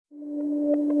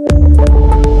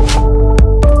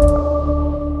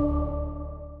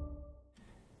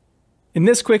In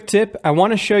this quick tip, I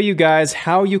want to show you guys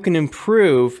how you can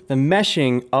improve the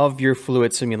meshing of your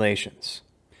fluid simulations.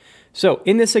 So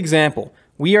in this example,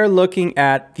 we are looking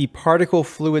at the particle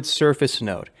fluid surface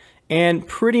node and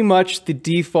pretty much the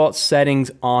default settings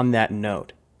on that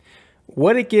node.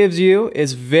 What it gives you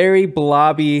is very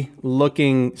blobby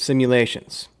looking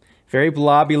simulations, very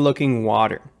blobby looking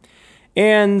water.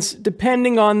 And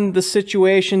depending on the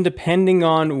situation, depending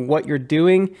on what you're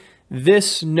doing,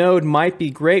 this node might be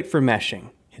great for meshing.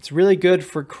 It's really good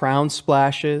for crown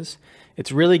splashes.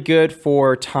 It's really good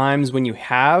for times when you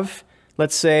have,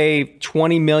 let's say,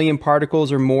 20 million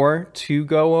particles or more to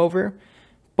go over.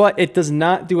 But it does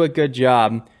not do a good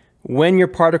job when your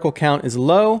particle count is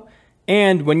low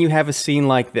and when you have a scene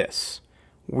like this.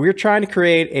 We're trying to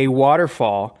create a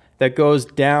waterfall that goes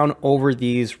down over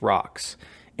these rocks.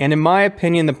 And in my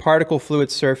opinion, the particle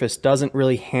fluid surface doesn't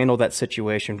really handle that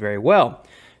situation very well.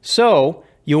 So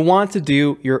you'll want to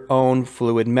do your own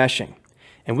fluid meshing.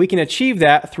 And we can achieve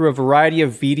that through a variety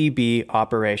of VDB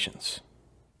operations.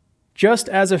 Just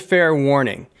as a fair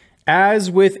warning,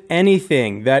 as with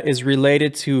anything that is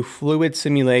related to fluid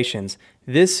simulations,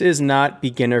 this is not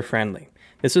beginner friendly.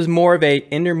 This is more of an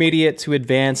intermediate to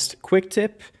advanced quick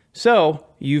tip, so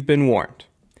you've been warned.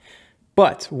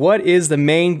 But what is the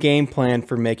main game plan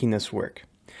for making this work?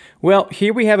 Well,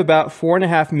 here we have about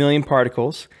 4.5 million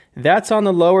particles. That's on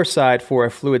the lower side for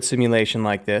a fluid simulation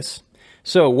like this.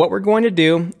 So what we're going to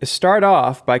do is start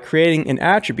off by creating an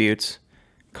attribute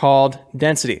called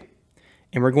density.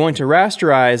 And we're going to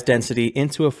rasterize density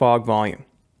into a fog volume.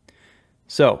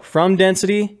 So from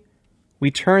density,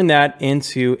 we turn that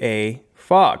into a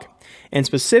fog. And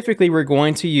specifically, we're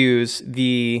going to use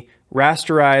the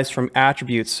rasterize from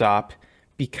attribute SOP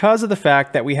because of the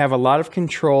fact that we have a lot of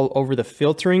control over the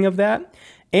filtering of that.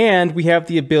 And we have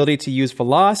the ability to use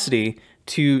velocity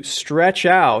to stretch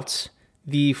out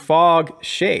the fog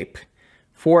shape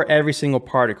for every single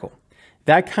particle.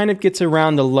 That kind of gets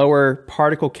around the lower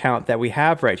particle count that we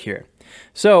have right here.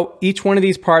 So each one of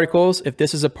these particles, if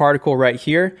this is a particle right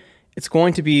here, it's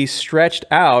going to be stretched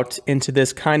out into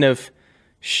this kind of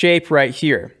shape right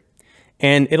here.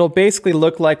 And it'll basically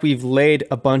look like we've laid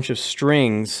a bunch of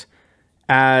strings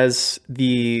as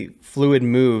the fluid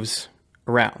moves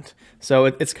around. So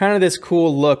it's kind of this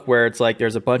cool look where it's like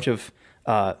there's a bunch of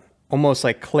almost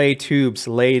like clay tubes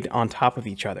laid on top of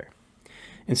each other.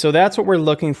 And so that's what we're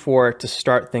looking for to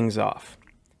start things off.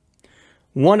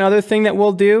 One other thing that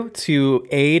we'll do to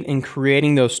aid in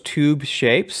creating those tube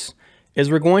shapes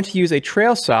is we're going to use a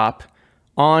trail SOP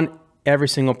on every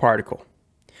single particle.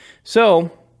 So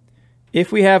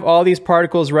if we have all these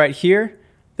particles right here,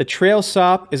 the trail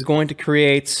SOP is going to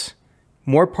create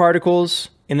more particles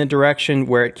in the direction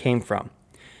where it came from.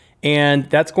 And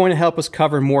that's going to help us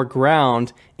cover more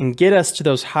ground and get us to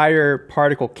those higher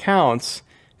particle counts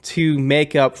to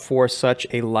make up for such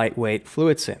a lightweight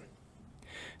fluid sim.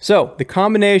 So the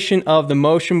combination of the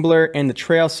motion blur and the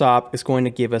trail SOP is going to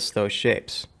give us those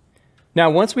shapes. Now,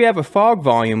 once we have a fog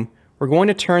volume, we're going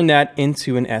to turn that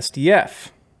into an SDF.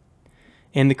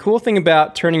 And the cool thing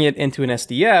about turning it into an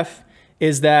SDF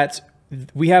is that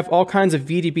we have all kinds of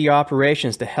VDB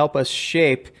operations to help us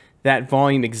shape that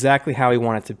volume exactly how we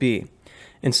want it to be.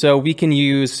 And so we can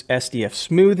use SDF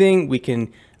smoothing, we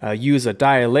can use a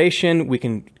dilation, we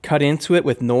can cut into it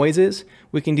with noises,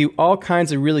 we can do all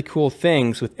kinds of really cool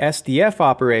things with SDF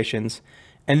operations.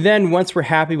 And then once we're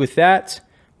happy with that,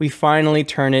 we finally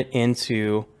turn it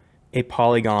into a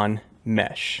polygon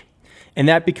mesh. And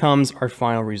that becomes our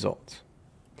final result.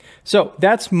 So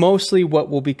that's mostly what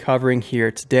we'll be covering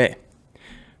here today.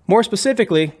 More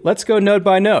specifically, let's go node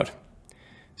by node.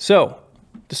 So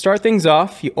to start things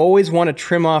off, you always want to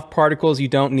trim off particles you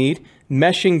don't need.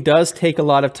 Meshing does take a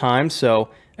lot of time, so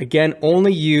again,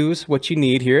 only use what you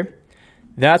need here.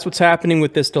 That's what's happening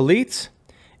with this delete.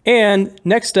 And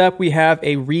next up, we have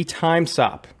a retime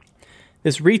SOP.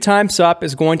 This retime SOP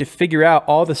is going to figure out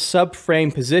all the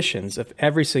subframe positions of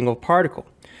every single particle.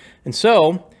 And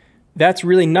so that's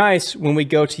really nice when we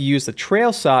go to use the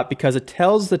trail SOP because it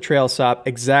tells the trail SOP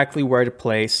exactly where to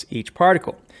place each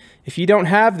particle. If you don't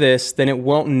have this, then it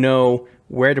won't know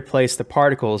where to place the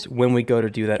particles when we go to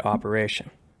do that operation.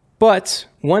 But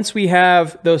once we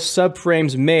have those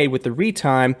subframes made with the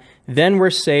retime, then we're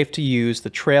safe to use the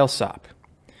trail SOP.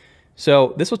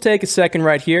 So this will take a second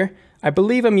right here. I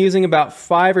believe I'm using about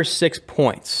 5 or 6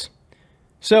 points.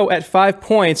 So at 5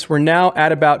 points, we're now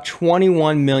at about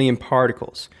 21 million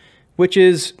particles, which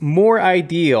is more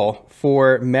ideal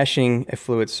for meshing a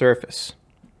fluid surface.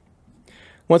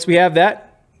 Once we have that,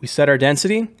 we set our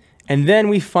density, and then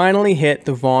we finally hit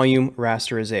the volume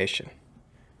rasterization.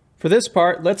 For this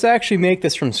part, let's actually make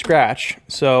this from scratch.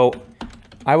 So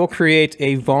I will create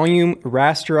a volume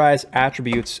rasterize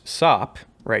attributes SOP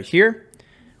right here.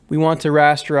 We want to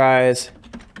rasterize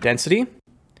density.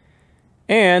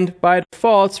 And by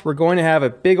default, we're going to have a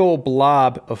big old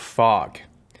blob of fog.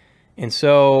 And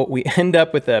so we end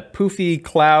up with a poofy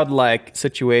cloud-like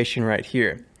situation right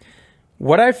here.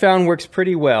 What I found works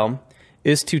pretty well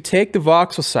is to take the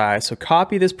voxel size, so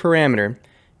copy this parameter,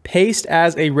 paste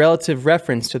as a relative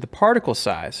reference to the particle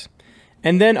size,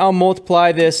 and then I'll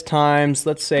multiply this times,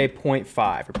 let's say,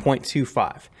 0.5 or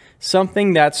 0.25,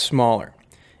 something that's smaller.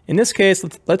 In this case,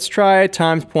 let's try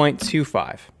times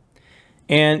 0.25.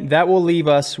 And that will leave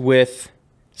us with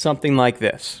something like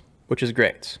this, which is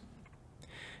great.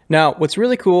 Now, what's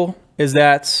really cool is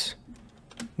that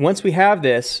once we have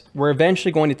this, we're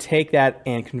eventually going to take that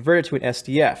and convert it to an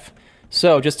SDF.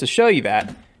 So just to show you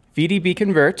that, VDB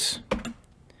converts,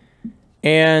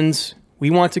 and we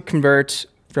want to convert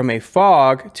from a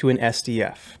fog to an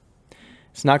SDF.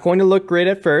 It's not going to look great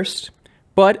at first,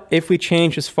 but if we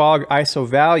change this fog ISO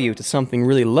value to something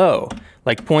really low,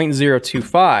 like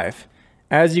 0.025,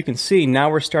 as you can see, now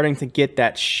we're starting to get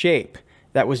that shape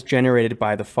that was generated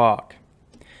by the fog.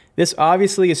 This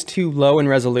obviously is too low in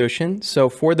resolution, so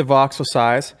for the voxel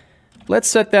size, let's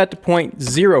set that to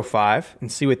 0.05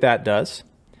 and see what that does.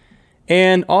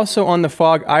 And also on the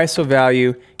fog ISO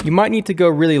value, you might need to go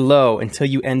really low until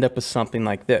you end up with something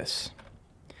like this.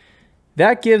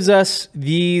 That gives us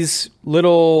these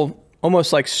little,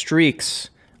 almost like streaks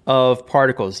of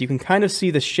particles. You can kind of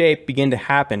see the shape begin to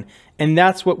happen, and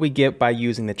that's what we get by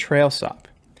using the trail SOP.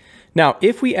 Now,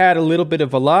 if we add a little bit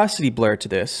of velocity blur to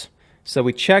this, so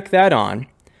we check that on,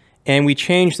 and we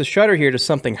change the shutter here to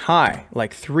something high,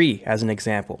 like 3 as an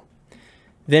example,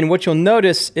 then what you'll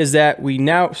notice is that we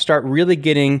now start really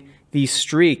getting these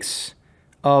streaks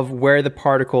of where the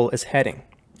particle is heading.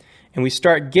 And we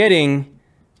start getting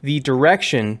the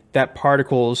direction that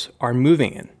particles are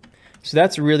moving in. So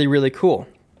that's really, really cool.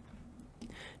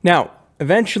 Now,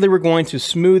 eventually we're going to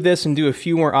smooth this and do a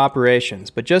few more operations,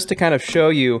 but just to kind of show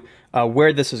you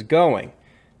where this is going,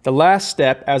 the last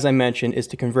step, as I mentioned, is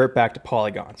to convert back to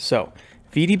polygons. So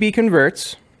VDB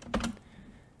converts,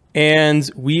 and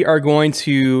we are going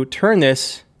to turn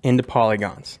this into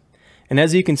polygons. And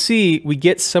as you can see, we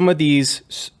get some of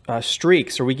these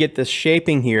streaks, or we get this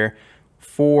shaping here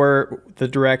for the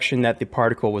direction that the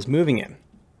particle was moving in.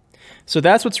 So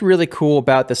that's what's really cool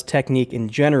about this technique in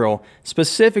general,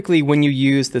 specifically when you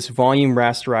use this volume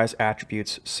rasterize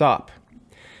attributes SOP.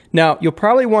 Now, you'll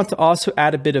probably want to also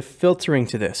add a bit of filtering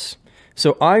to this.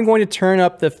 So I'm going to turn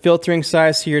up the filtering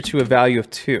size here to a value of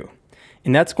 2.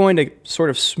 And that's going to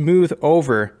sort of smooth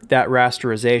over that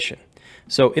rasterization.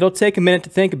 So it'll take a minute to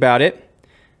think about it,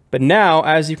 but now,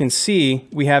 as you can see,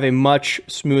 we have a much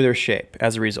smoother shape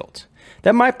as a result.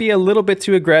 That might be a little bit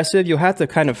too aggressive. You'll have to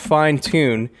kind of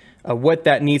fine-tune what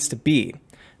that needs to be.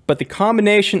 But the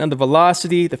combination of the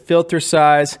velocity, the filter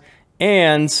size,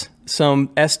 and some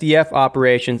SDF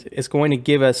operations is going to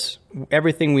give us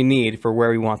everything we need for where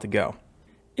we want to go.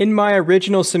 In my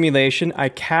original simulation, I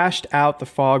cached out the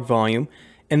fog volume,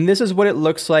 and this is what it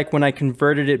looks like when I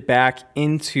converted it back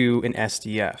into an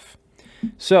SDF.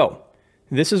 So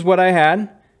this is what I had.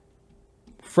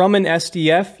 From an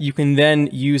SDF, you can then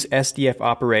use SDF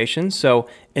operations. So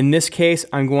in this case,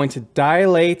 I'm going to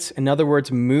dilate, in other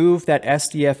words, move that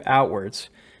SDF outwards,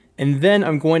 and then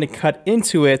I'm going to cut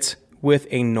into it with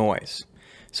a noise.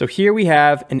 So here we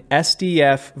have an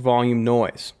SDF volume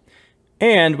noise.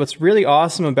 And what's really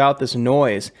awesome about this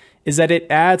noise is that it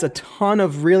adds a ton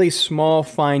of really small,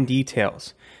 fine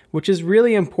details, which is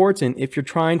really important if you're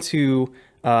trying to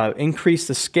increase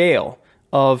the scale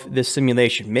of this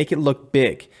simulation, make it look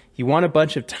big. You want a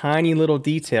bunch of tiny little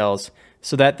details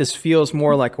so that this feels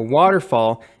more like a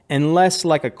waterfall and less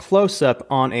like a close-up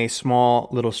on a small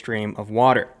little stream of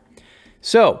water.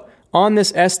 So on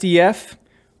this SDF,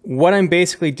 what I'm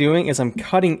basically doing is I'm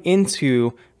cutting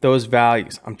into those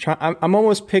values. I'm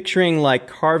almost picturing like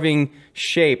carving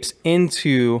shapes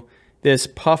into this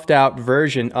puffed out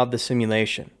version of the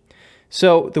simulation.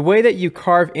 So the way that you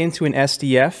carve into an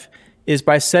SDF is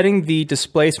by setting the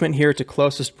displacement here to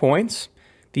closest points,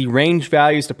 the range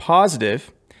values to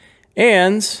positive,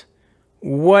 and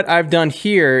what I've done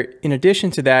here in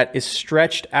addition to that is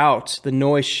stretched out the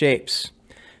noise shapes.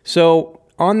 So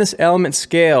on this element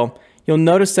scale, you'll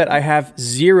notice that I have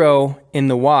 0 in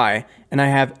the Y and I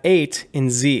have 8 in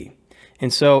Z.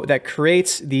 And so that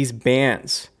creates these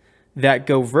bands that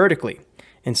go vertically.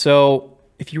 And so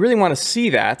if you really want to see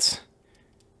that,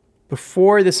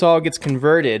 before this all gets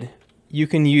converted, you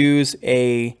can use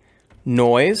a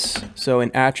noise, so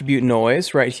an attribute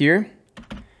noise right here,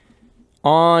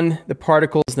 on the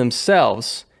particles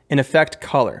themselves and affect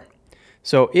color.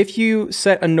 So if you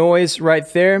set a noise right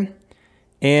there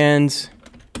and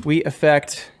we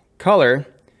affect color,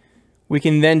 we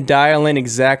can then dial in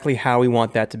exactly how we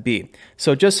want that to be.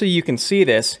 So just so you can see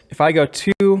this, if I go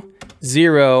 2,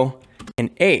 0, and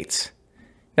 8,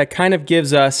 that kind of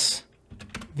gives us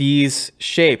these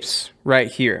shapes right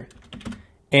here.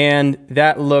 And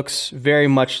that looks very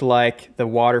much like the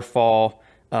waterfall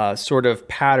sort of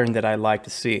pattern that I like to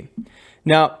see.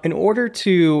 Now, in order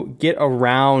to get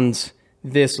around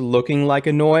this looking like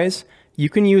a noise, you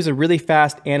can use a really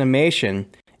fast animation,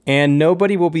 and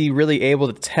nobody will be really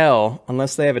able to tell,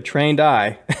 unless they have a trained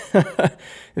eye,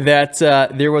 that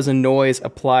there was a noise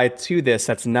applied to this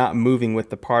that's not moving with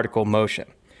the particle motion.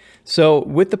 So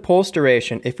with the pulse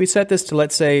duration, if we set this to,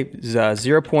 let's say,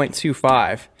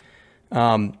 0.25,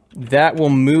 that will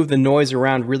move the noise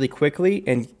around really quickly.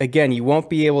 And again, you won't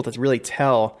be able to really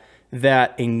tell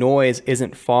that a noise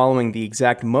isn't following the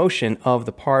exact motion of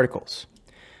the particles.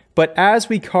 But as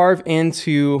we carve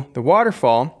into the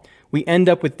waterfall, we end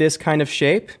up with this kind of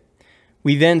shape.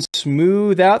 We then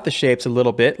smooth out the shapes a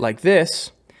little bit like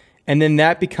this, and then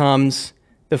that becomes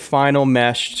the final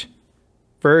meshed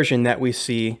version that we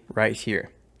see right here.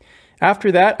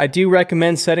 After that, I do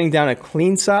recommend setting down a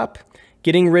clean sop,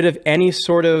 getting rid of any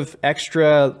sort of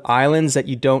extra islands that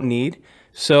you don't need.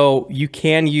 So you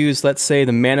can use, let's say,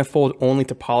 the manifold only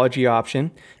topology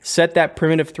option, set that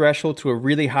primitive threshold to a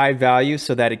really high value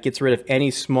so that it gets rid of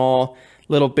any small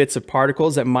little bits of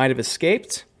particles that might have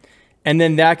escaped, and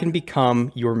then that can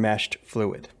become your meshed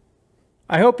fluid.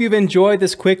 I hope you've enjoyed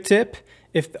this quick tip.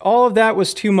 If all of that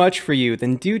was too much for you,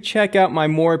 then do check out my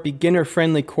more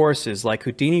beginner-friendly courses like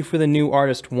Houdini for the New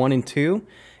Artist 1 and 2,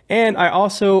 and I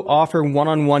also offer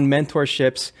one-on-one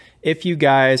mentorships if you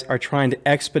guys are trying to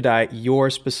expedite your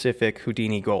specific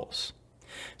Houdini goals.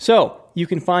 So you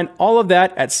can find all of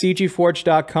that at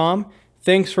cgforge.com.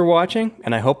 Thanks for watching,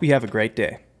 and I hope you have a great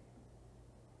day.